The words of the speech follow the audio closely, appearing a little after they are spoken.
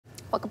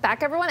Welcome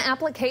back, everyone.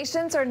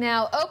 Applications are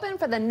now open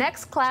for the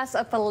next class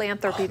of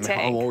Philanthropy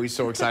Tank. I'm always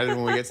so excited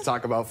when we get to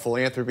talk about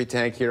Philanthropy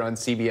Tank here on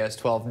CBS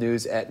 12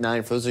 News at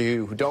 9. For those of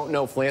you who don't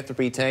know,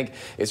 Philanthropy Tank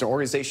is an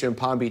organization in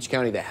Palm Beach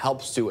County that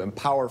helps to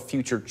empower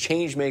future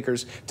change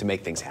makers to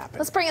make things happen.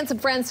 Let's bring in some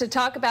friends to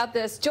talk about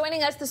this.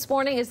 Joining us this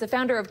morning is the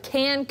founder of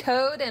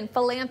CanCode and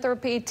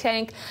Philanthropy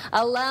Tank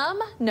alum,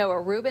 Noah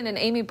Rubin, and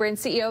Amy Bryn,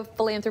 CEO of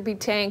Philanthropy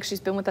Tank. She's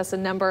been with us a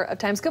number of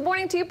times. Good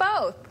morning to you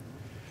both.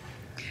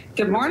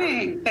 Good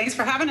morning. Thanks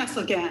for having us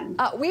again.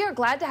 We are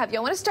glad to have you.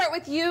 I want to start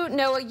with you,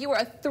 Noah. You were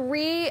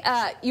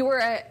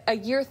a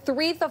year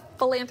three the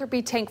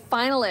Philanthropy Tank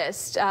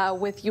finalist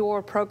with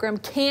your program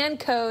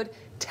CanCode.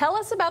 Tell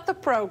us about the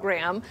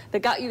program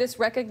that got you this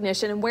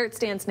recognition and where it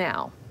stands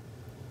now.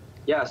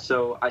 Yeah,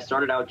 so I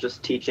started out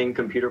just teaching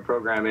computer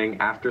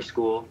programming after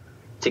school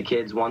to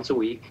kids once a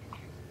week.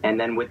 And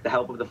then with the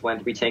help of the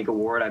Philanthropy Tank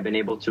Award, I've been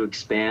able to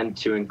expand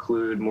to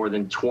include more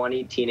than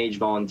 20 teenage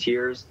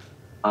volunteers.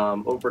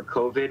 Over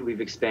COVID, we've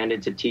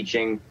expanded to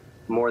teaching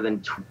more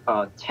than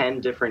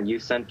 10 different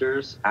youth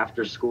centers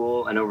after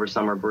school and over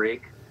summer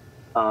break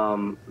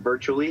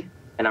virtually.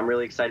 And I'm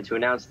really excited to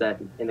announce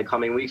that in the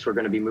coming weeks, we're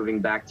going to be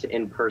moving back to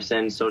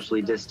in-person,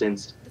 socially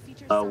distanced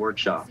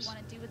workshops.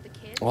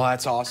 Well,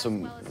 that's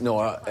awesome,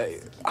 Noah.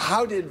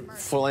 How did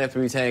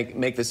Philanthropy Tank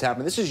make this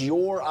happen? This is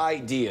your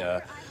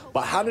idea,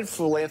 but how did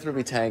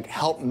Philanthropy Tank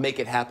help make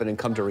it happen and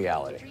come to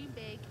reality?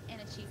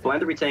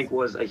 Philanthropy Tank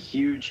was a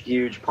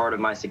huge part of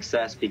my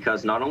success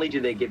because not only do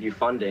they give you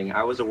funding,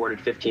 I was awarded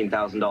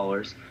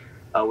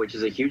 $15,000, which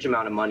is a huge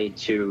amount of money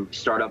to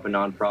start up a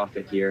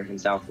nonprofit here in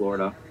South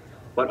Florida,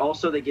 but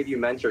also they give you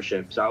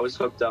mentorship. So I was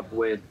hooked up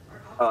with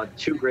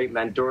two great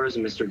mentors,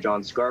 Mr.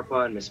 John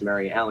Scarpa and Miss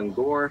Mary Ellen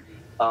Gore,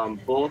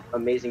 both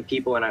amazing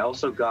people. And I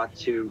also got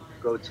to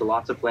go to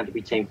lots of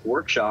Philanthropy Tank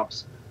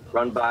workshops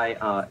run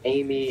by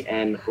Amy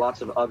and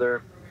lots of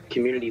other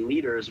community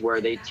leaders where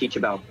they teach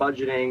about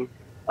budgeting,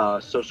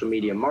 social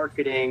media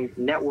marketing,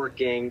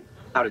 networking,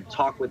 how to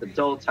talk with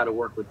adults, how to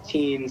work with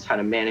teens, how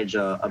to manage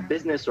a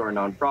business or a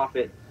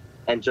nonprofit.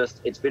 And just,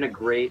 it's been a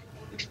great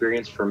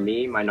experience for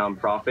me, my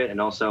nonprofit,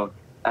 and also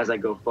as I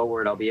go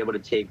forward, I'll be able to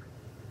take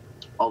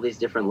all these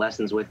different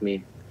lessons with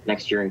me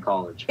next year in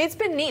college. It's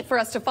been neat for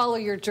us to follow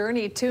your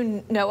journey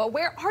too, Noah.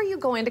 Where are you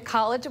going to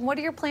college and what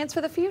are your plans for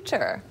the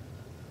future?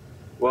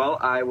 Well,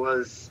 I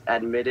was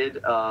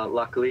admitted,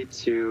 luckily,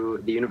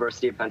 to the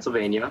University of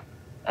Pennsylvania.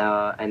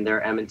 And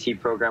their M&T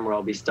program where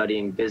I'll be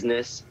studying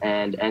business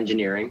and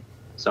engineering.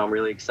 So I'm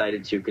really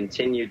excited to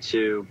continue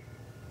to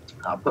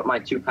put my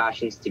two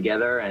passions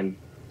together and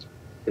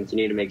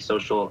continue to make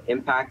social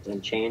impact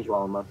and change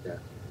while I'm up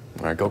there.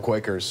 All right, go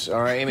Quakers.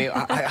 All right, Amy,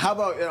 how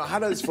about, how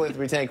does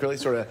Philanthropy Tank really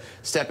sort of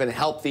step in and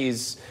help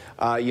these,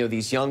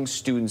 these young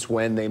students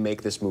when they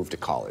make this move to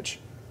college?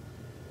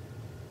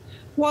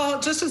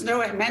 Well, just as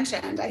Noah had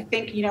mentioned, I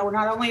think,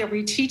 not only are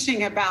we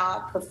teaching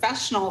about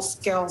professional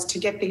skills to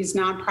get these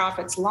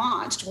nonprofits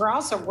launched, we're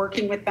also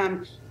working with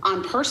them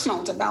on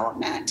personal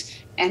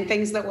development and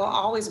things that will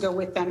always go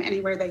with them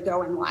anywhere they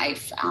go in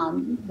life.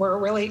 We're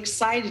really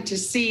excited to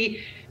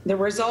see the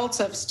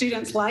results of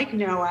students like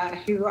Noah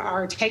who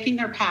are taking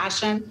their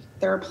passion,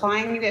 they're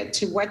applying it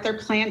to what they're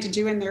planned to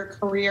do in their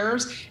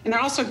careers, and they're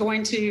also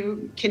going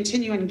to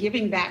continue in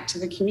giving back to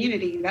the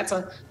community. That's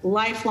a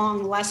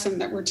lifelong lesson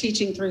that we're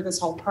teaching through this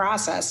whole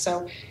process.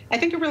 So I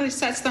think it really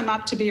sets them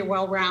up to be a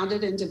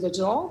well-rounded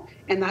individual,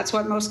 and that's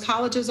what most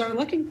colleges are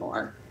looking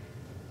for.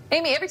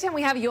 Amy, every time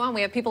we have you on,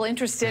 we have people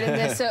interested in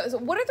this. So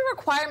what are the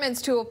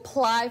requirements to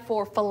apply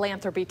for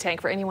Philanthropy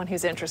Tank for anyone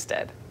who's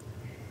interested?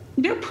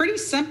 Pretty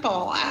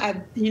simple.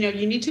 You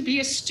need to be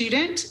a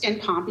student in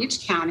Palm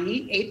Beach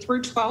County, 8th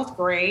through 12th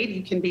grade.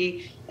 You can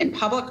be in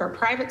public or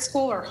private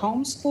school or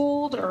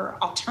homeschooled or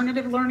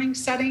alternative learning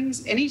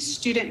settings. Any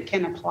student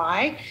can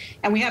apply.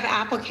 And we have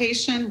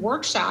application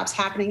workshops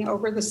happening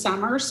over the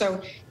summer.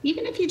 So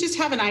even if you just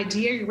have an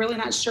idea, you're really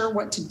not sure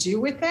what to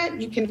do with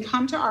it, you can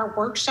come to our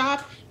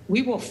workshop.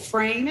 We will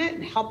frame it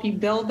and help you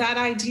build that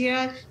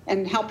idea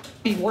and help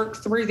you work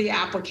through the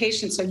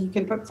application so you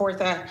can put forth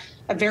a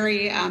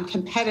very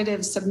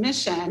competitive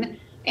submission.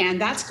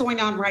 And that's going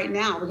on right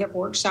now. We have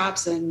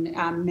workshops in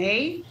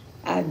May,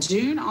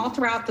 June, all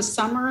throughout the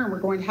summer, and we're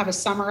going to have a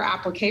summer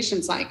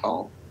application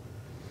cycle.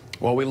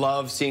 Well, we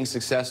love seeing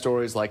success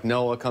stories like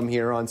Noah come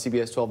here on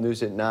CBS 12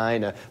 News at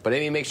 9. But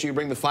Amy, make sure you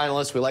bring the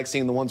finalists. We like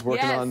seeing the ones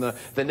working on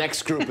the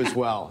next group as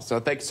well. So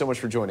thank you so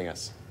much for joining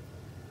us.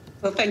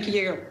 Well, thank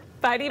you.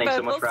 Bye to you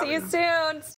both. We'll see you soon.